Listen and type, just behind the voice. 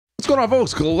going on,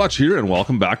 folks? Klutch here, and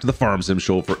welcome back to the Farm Sim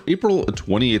Show for April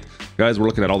 28th. Guys, we're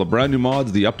looking at all the brand new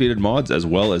mods, the updated mods, as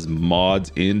well as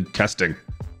mods in testing.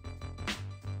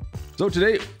 So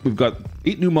today, we've got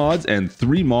 8 new mods and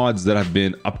 3 mods that have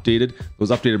been updated.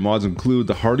 Those updated mods include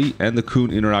the Hardy and the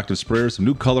KUMM interactive sprayers, some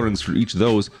new colorings for each of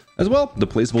those. As well, the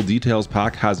Placeable Details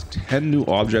pack has 10 new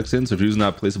objects in, so if you're using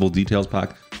that Placeable Details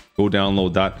pack, go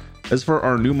download that. As for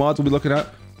our new mods we'll be looking at,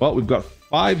 well, we've got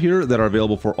 5 here that are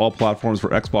available for all platforms for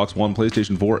Xbox One,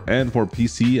 PlayStation 4, and for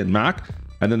PC and Mac.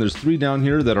 And then there's 3 down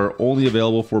here that are only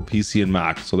available for PC and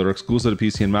Mac. So they're exclusive to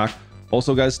PC and Mac.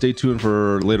 Also, guys, stay tuned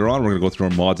for later on. We're going to go through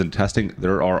our mods and testing.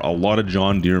 There are a lot of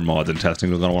John Deere mods and testing.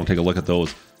 We're going to want to take a look at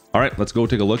those. All right, let's go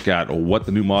take a look at what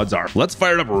the new mods are. Let's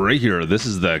fire it up right here. This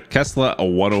is the KESLA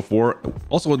 104.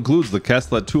 Also includes the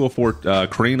KESLA 204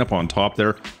 crane up on top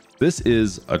there. This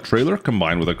is a trailer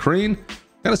combined with a crane.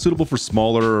 Kind of suitable for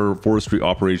smaller forestry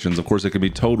operations. Of course, it can be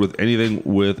towed with anything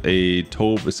with a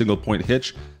single point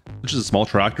hitch, which is a small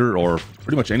tractor or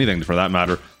pretty much anything for that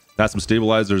matter. It has some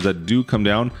stabilizers that do come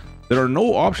down. There are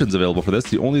no options available for this.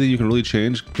 The only thing you can really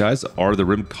change, guys, are the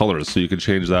rim colors. So you can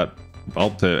change that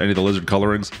up to any of the lizard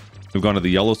colorings. We've gone to the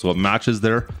yellow, so it matches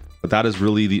there. But that is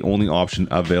really the only option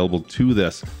available to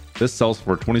this. This sells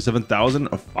for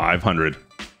 $27,500.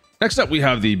 Next up, we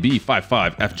have the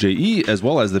B55FJE as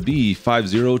well as the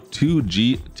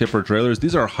B502G tipper trailers.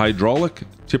 These are hydraulic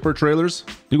tipper trailers.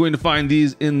 You're going to find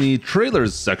these in the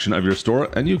trailers section of your store,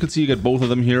 and you can see you get both of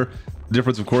them here. The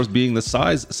difference, of course, being the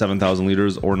size, 7,000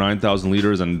 liters or 9,000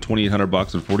 liters, and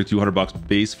 $2,800 and $4,200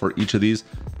 base for each of these.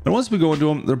 And once we go into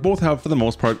them, they both have, for the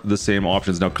most part, the same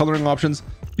options. Now, coloring options,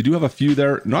 you do have a few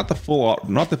there, not the full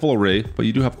array, but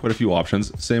you do have quite a few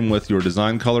options. Same with your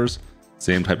design colors,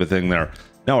 same type of thing there.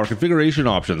 Now, our configuration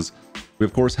options, we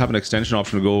of course have an extension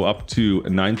option to go up to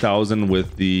 9,000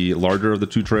 with the larger of the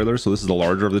 2 trailers. So this is the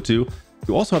larger of the 2.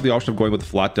 You also have the option of going with the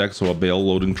flat deck, so a bale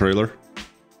loading trailer.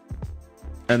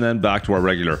 And then back to our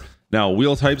regular. Now,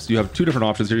 wheel types, you have 2 different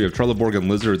options here. You have Trelleborg and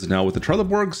Lizards. Now, with the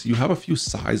Trelleborgs, you have a few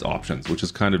size options, which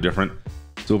is kind of different.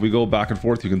 So if we go back and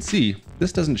forth, you can see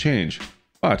this doesn't change.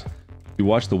 But if you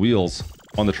watch the wheels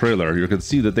on the trailer, you can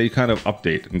see that they kind of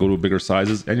update and go to bigger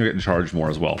sizes, and you're getting charged more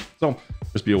as well. So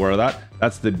just be aware of that.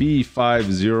 That's the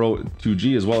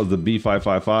B502G as well as the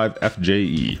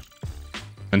B555FJE.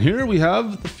 And here we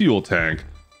have the fuel tank.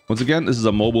 Once again, this is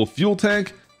a mobile fuel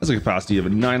tank. It has a capacity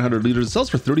of 900 liters. It sells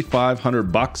for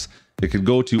 $3,500. It could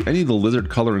go to any of the lizard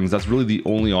colorings. That's really the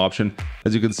only option.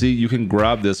 As you can see, you can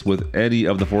grab this with any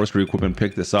of the forestry equipment,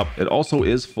 pick this up. It also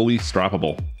is fully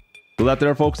strappable. So that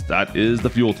there, folks, that is the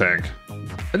fuel tank.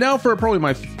 And now for probably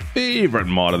my favorite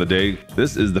mod of the day.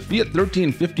 This is the Fiat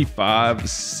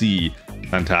 1355C.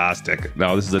 Fantastic.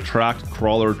 Now, this is a tracked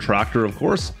crawler tractor, of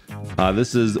course.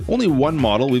 This is only one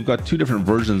model. We've got 2 different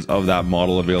versions of that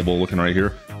model available looking right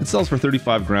here. It sells for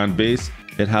 35 grand base.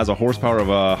 It has a horsepower of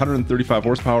 135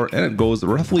 horsepower, and it goes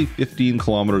roughly 15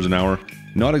 kilometers an hour.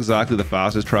 Not exactly the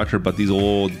fastest tractor, but these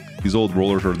old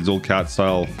rollers or these old cat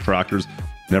style tractors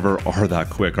never are that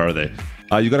quick, are they?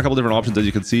 You got a couple different options, as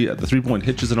you can see. The 3-point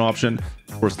hitch is an option.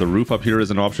 Of course, the roof up here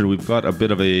is an option. We've got a bit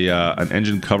of an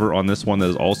engine cover on this one that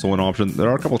is also an option. There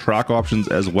are a couple track options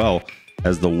as well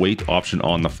as the weight option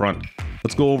on the front.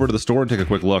 Let's go over to the store and take a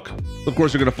quick look. Of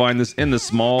course, you're going to find this in the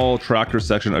small tractor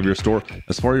section of your store.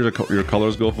 As far as your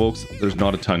colors go, folks, there's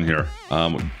not a ton here.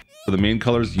 For the main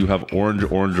colors, you have orange,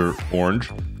 orange, or orange.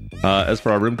 As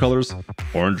for our rim colors,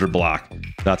 orange or black.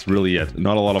 That's really it.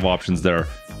 Not a lot of options there.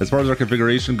 As far as our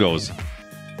configuration goes,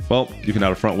 well, you can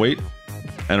add a front weight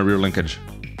and a rear linkage.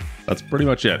 That's pretty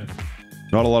much it.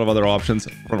 Not a lot of other options.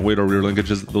 Front weight or rear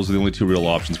linkages, those are the only 2 real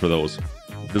options for those.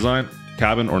 Design,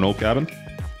 cabin or no cabin.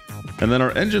 And then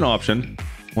our engine option,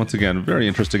 once again, very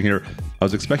interesting here. I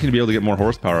was expecting to be able to get more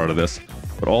horsepower out of this,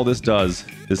 but all this does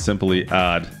is simply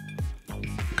add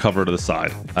cover to the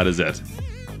side. That is it.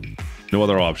 No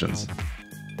other options.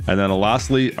 And then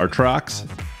lastly, our tracks.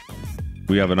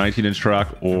 We have a 19-inch track,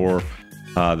 or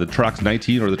the track's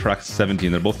 19 or the track's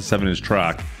 17. They're both a 7-inch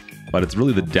track, but it's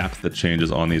really the depth that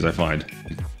changes on these, I find.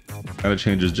 And it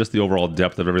changes just the overall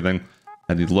depth of everything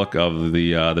and the look of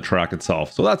the track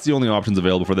itself. So that's the only options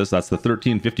available for this. That's the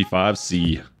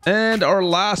 1355C. And our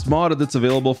last mod that's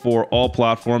available for all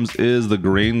platforms is the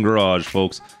Grain Garage,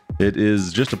 folks. It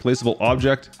is just a placeable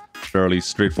object. Fairly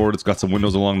straightforward. It's got some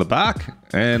windows along the back,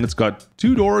 and it's got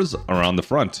 2 doors around the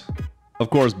front. Of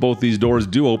course, both these doors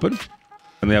do open,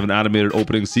 and they have an animated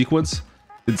opening sequence.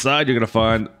 Inside, you're going to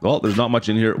find, well, there's not much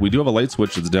in here. We do have a light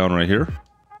switch that's down right here,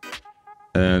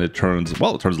 and it turns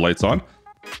lights on,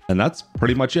 and that's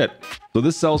pretty much it. So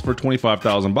this sells for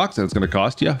 $25,000, and it's going to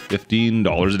cost you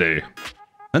 $15 a day.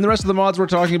 And the rest of the mods we're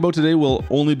talking about today will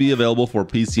only be available for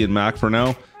PC and Mac for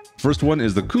now. First one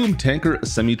is the KUMM tanker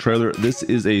semi-trailer. This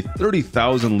is a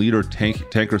 30,000 liter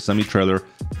tanker semi-trailer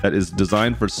that is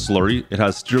designed for slurry. It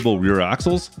has steerable rear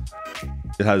axles.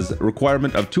 It has a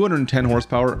requirement of 210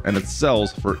 horsepower and it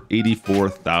sells for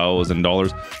 $84,000.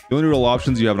 The only real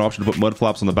options, you have an option to put mud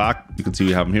flaps on the back. You can see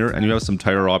we have them here, and you have some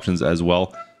tire options as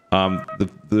well.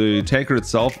 The tanker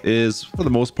itself is, for the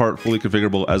most part, fully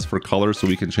configurable as for color, so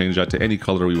we can change that to any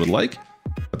color we would like.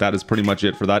 But that is pretty much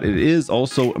it for that. It is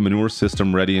also manure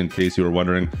system ready, in case you were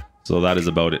wondering. So that is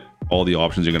about it. All the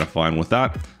options you're going to find with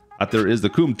that. There is the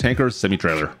KUMM tanker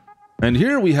semi-trailer. And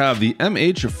here we have the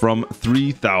MH from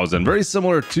 3000, very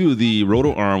similar to the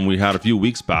roto arm we had a few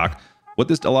weeks back. What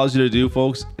this allows you to do,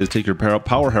 folks, is take your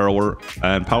power harrower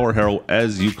and power harrow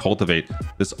as you cultivate.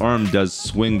 This arm does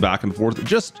swing back and forth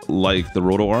just like the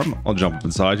roto arm. I'll jump up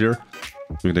inside here.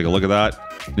 We can take a look at that.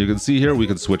 You can see here we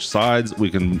can switch sides. We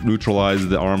can neutralize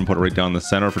the arm, put it right down the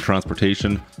center for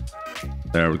transportation.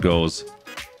 There it goes.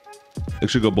 It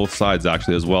should go both sides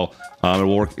actually as well. It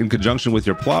will work in conjunction with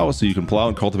your plow, so you can plow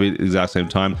and cultivate at the exact same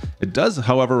time. It does,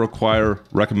 however, require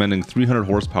recommending 300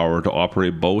 horsepower to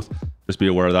operate both. Just be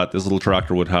aware of that. This little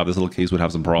tractor would have, this little case would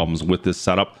have some problems with this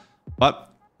setup.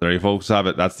 But there you folks have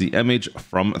it. That's the MH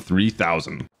from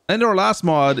 3000. And our last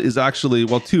mod is actually,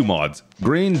 well, two mods.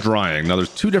 Grain drying. Now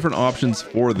there's two different options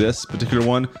for this particular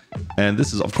one. And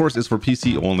this is, of course, is for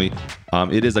PC only.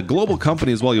 It is a global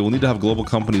company as well. You will need to have global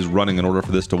companies running in order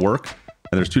for this to work.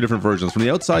 And there's two different versions. From the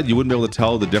outside, you wouldn't be able to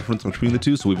tell the difference between the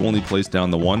two, so we've only placed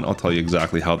down the one. I'll tell you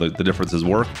exactly how the differences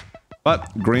work.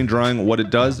 But grain drying, what it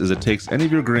does is it takes any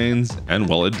of your grains and,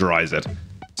 well, it dries it.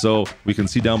 So we can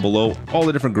see down below all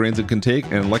the different grains it can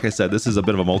take. And like I said, this is a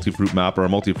bit of a multi-fruit map or a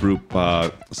multi-fruit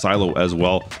silo as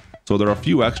well. So there are a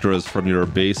few extras from your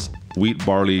base wheat,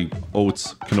 barley,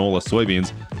 oats, canola,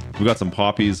 soybeans. We've got some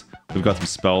poppies. We've got some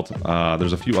spelt.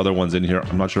 There's a few other ones in here.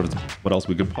 I'm not sure what else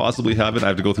we could possibly have it. I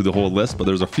have to go through the whole list, but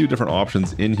there's a few different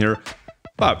options in here.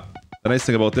 But the nice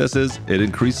thing about this is it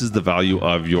increases the value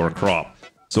of your crop.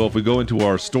 So if we go into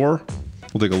our store,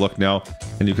 we'll take a look now,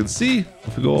 and you can see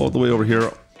if we go all the way over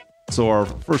here. So our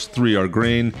first three are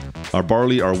grain, our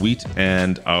barley, our wheat,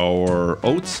 and our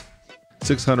oats.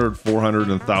 600, 400,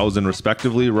 and 1,000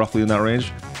 respectively, roughly in that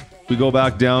range. We go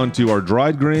back down to our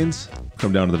dried grains,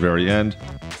 come down to the very end.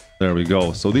 There we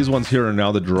go. So these ones here are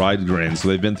now the dried grains. So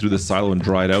they've been through the silo and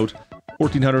dried out.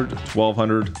 1,400,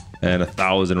 1,200, and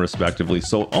 1,000 respectively.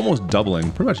 So almost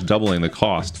doubling, pretty much doubling the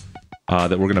cost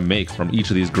that we're going to make from each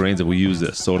of these grains if we use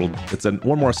this. So it's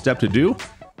one more step to do,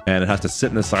 and it has to sit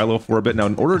in the silo for a bit. Now,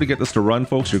 in order to get this to run,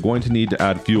 folks, you're going to need to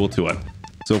add fuel to it.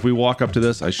 So if we walk up to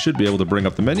this, I should be able to bring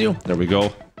up the menu. There we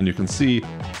go. And you can see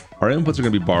our inputs are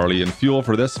going to be barley and fuel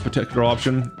for this particular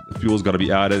option. The fuel's got to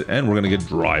be added, and we're going to get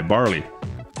dry barley.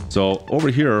 So over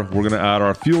here, we're going to add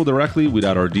our fuel directly. We'd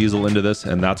add our diesel into this,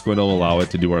 and that's going to allow it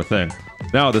to do our thing.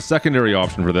 Now, the secondary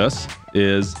option for this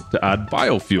is to add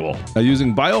biofuel. Now,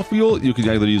 using biofuel, you can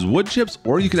either use wood chips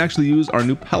or you can actually use our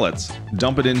new pellets.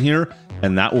 Dump it in here,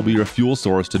 and that will be your fuel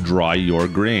source to dry your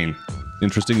grain.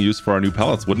 Interesting use for our new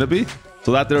pellets, wouldn't it be?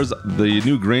 So there's the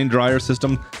new grain dryer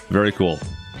system. Very cool.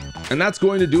 And that's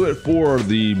going to do it for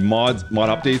the mod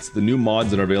updates, the new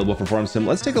mods that are available for Farm Sim.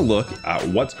 Let's take a look at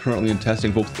what's currently in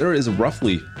testing, folks. There is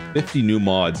roughly 50 new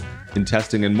mods in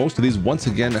testing, and most of these, once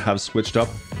again, have switched up.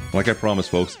 Like I promised,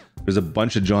 folks, there's a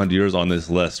bunch of John Deeres on this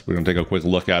list. We're going to take a quick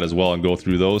look at as well and go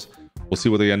through those. We'll see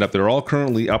where they end up. They're all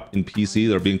currently up in PC.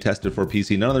 They're being tested for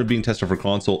PC. None of them are being tested for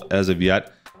console as of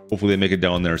yet. Hopefully they make it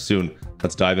down there soon.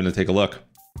 Let's dive in and take a look.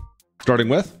 Starting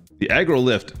with the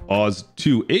Agro-Lift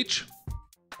AUS2-H,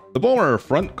 the Bomer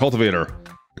FrontCultivator,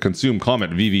 the Consum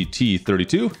Comet VVT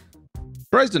 32,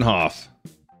 Dreisternhof,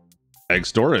 egg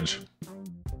storage,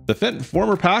 the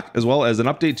FENDT pack, as well as an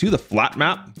update to the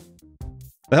FlatMap,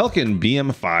 the Hilken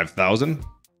BM 5000,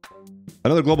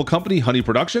 another global company, Honey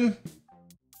Production,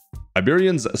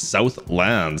 Iberian's South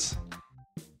Lands,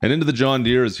 and into the John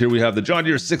Deeres. Here we have the John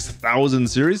Deere 6000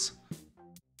 series,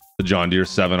 the John Deere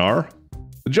 7R,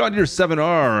 the John Deere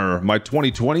 7R, my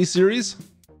 2020 series,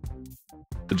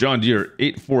 the John Deere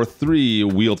 843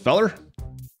 wheeled feller,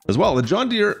 as well the John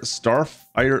Deere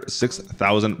Starfire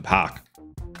 6000 pack,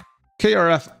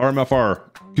 KFMR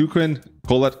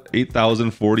Goliat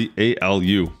 8040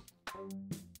 ALU,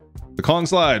 the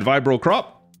Kongskilde Vibro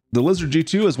crop, the Lizard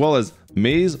G2, as well as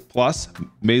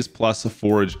MaizePlus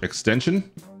Forage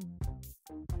extension,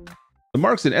 the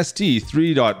Marxen ST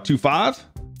 3.25.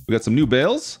 We got some new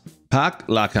bales, Pack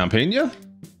La Campagne,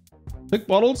 pick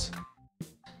bottles,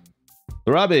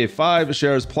 the RABE 5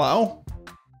 shares plow.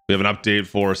 We have an update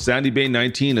for Sandy Bay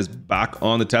 19 is back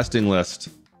on the testing list.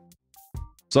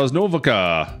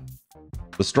 Sosnovka,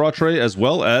 the straw tray, as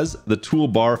well as the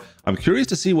toolbar. I'm curious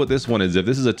to see what this one is. If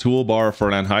this is a toolbar for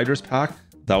an anhydrous pack,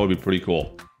 that would be pretty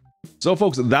cool. So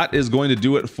folks, that is going to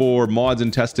do it for mods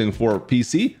and testing for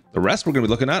PC. The rest we're going to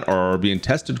be looking at are being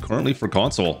tested currently for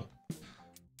console.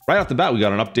 Right off the bat, we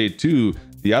got an update to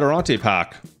the Adurante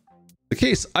Pack, the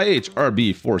Case IH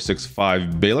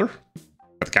RB465 baler,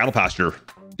 the cattle pasture,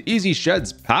 the Easy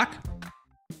Sheds pack,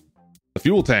 the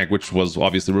fuel tank, which was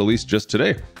obviously released just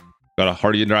today. Got a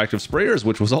Hardy Interactive Sprayers,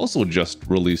 which was also just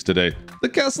released today. The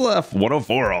KESLA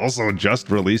F104 also just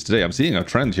released today. I'm seeing a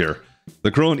trend here.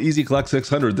 The Krone Easy Collect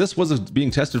 600. This was being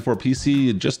tested for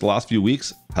PC just the last few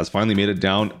weeks, has finally made it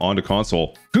down onto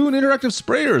console. KUMM Interactive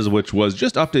Sprayers, which was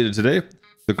just updated today.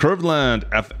 The Curvedland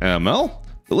FML,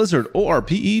 the Lizard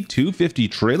ORPE 250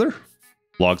 trailer,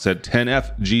 Logset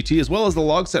 10F GT, as well as the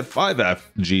Logset 5F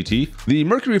GT, the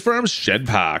Mercury Farms Shed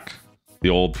Pack, the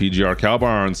old PGR Cow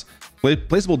Barns,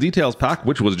 Placeable Details Pack,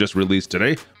 which was just released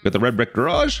today. We got the Red Brick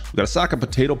Garage, we got a sack of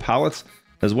potato pallets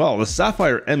as well, the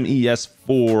Sapphire MES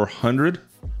 400,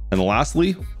 and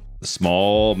lastly, the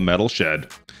Small Metal Shed.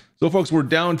 So folks, we're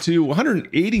down to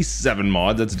 187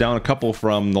 mods. That's down a couple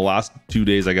from the last 2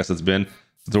 days, I guess it's been.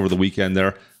 It's over the weekend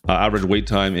there. Average wait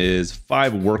time is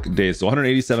 5 work days. So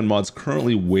 187 mods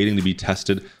currently waiting to be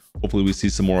tested. Hopefully we see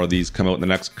some more of these come out in the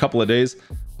next couple of days.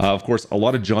 Of course, a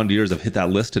lot of John Deeres have hit that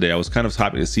list today. I was kind of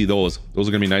happy to see those. Those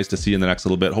are going to be nice to see in the next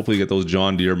little bit. Hopefully get those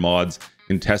John Deere mods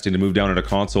in testing to move down into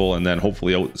console, and then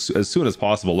hopefully out as soon as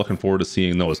possible. Looking forward to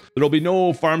seeing those. There'll be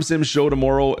no Farm Sim show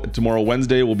tomorrow. Tomorrow,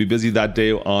 Wednesday, we'll be busy that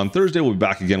day. On Thursday, we'll be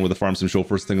back again with the Farm Sim show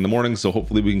first thing in the morning. So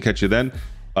hopefully we can catch you then.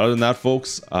 Other than that,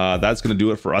 folks, that's going to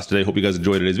do it for us today. Hope you guys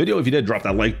enjoyed today's video. If you did, drop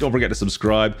that like. Don't forget to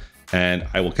subscribe, and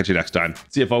I will catch you next time.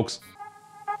 See you, folks.